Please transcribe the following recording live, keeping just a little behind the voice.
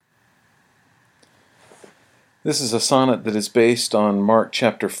This is a sonnet that is based on Mark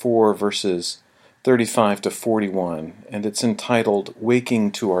chapter 4, verses 35 to 41, and it's entitled,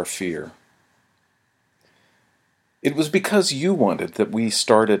 Waking to Our Fear. It was because you wanted that we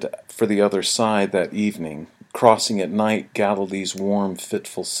started for the other side that evening, crossing at night Galilee's warm,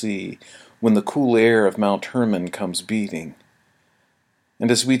 fitful sea, when the cool air of Mt Hermon comes beating.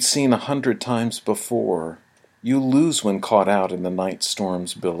 And as we'd seen 100 times before, you lose when caught out in the night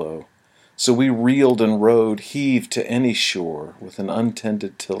storm's billow. So we reeled and rowed, heaved to any shore, with an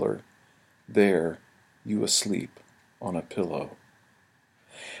untended tiller. There, you asleep on a pillow.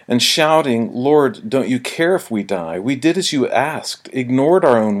 And shouting, Lord, don't you care if we die? We did as you asked, ignored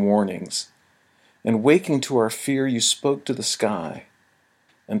our own warnings. And waking to our fear, you spoke to the sky,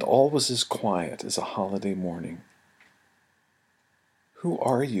 and all was as quiet as a holiday morning. Who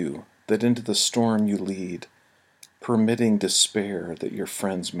are you that into the storm you lead, permitting despair that your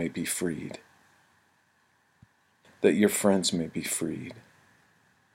friends may be freed? That your friends may be freed.